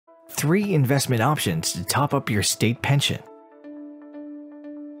3 investment options to top up your state pension.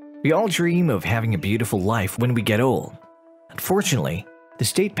 We all dream of having a beautiful life when we get old. Unfortunately, the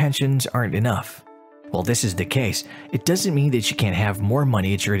state pensions aren't enough. While this is the case, it doesn't mean that you can't have more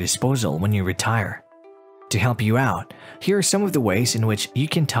money at your disposal when you retire. To help you out, here are some of the ways in which you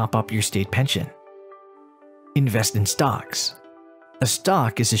can top up your state pension. Invest in stocks. A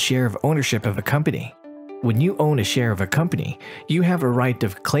stock is a share of ownership of a company. When you own a share of a company, you have a right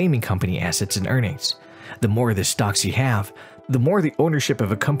of claiming company assets and earnings. The more the stocks you have, the more the ownership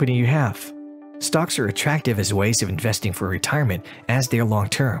of a company you have. Stocks are attractive as ways of investing for retirement as they are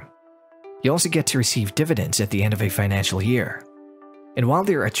long-term. You also get to receive dividends at the end of a financial year. And while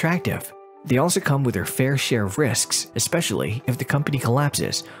they're attractive, they also come with their fair share of risks, especially if the company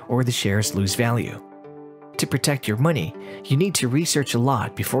collapses or the shares lose value. To protect your money, you need to research a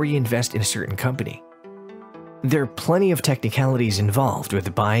lot before you invest in a certain company. There are plenty of technicalities involved with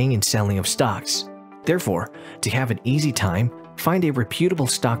the buying and selling of stocks. Therefore, to have an easy time, find a reputable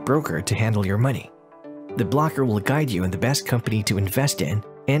stockbroker to handle your money. The broker will guide you in the best company to invest in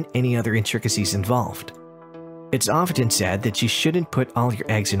and any other intricacies involved. It's often said that you shouldn't put all your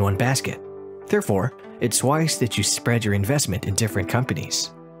eggs in one basket. Therefore, it's wise that you spread your investment in different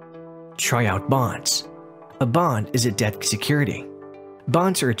companies. Try out bonds. A bond is a debt security.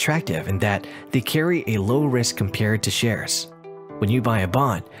 Bonds are attractive in that they carry a low risk compared to shares. When you buy a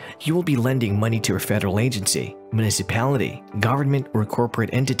bond, you will be lending money to a federal agency, municipality, government, or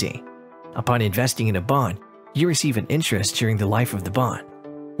corporate entity. Upon investing in a bond, you receive an interest during the life of the bond.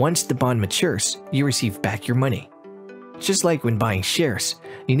 Once the bond matures, you receive back your money. Just like when buying shares,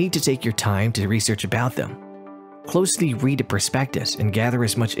 you need to take your time to research about them. Closely read the prospectus and gather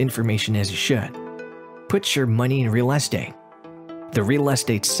as much information as you should. Put your money in real estate. The real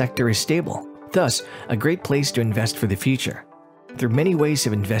estate sector is stable, thus a great place to invest for the future. There are many ways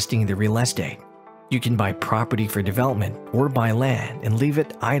of investing in the real estate. You can buy property for development or buy land and leave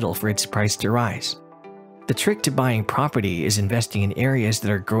it idle for its price to rise. The trick to buying property is investing in areas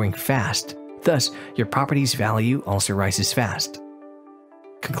that are growing fast, thus your property's value also rises fast.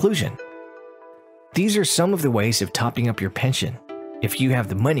 Conclusion: these are some of the ways of topping up your pension. If you have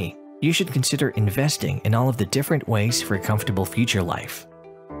the money, you should consider investing in all of the different ways for a comfortable future life.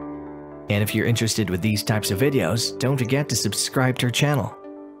 And if you're interested with these types of videos, don't forget to subscribe to our channel.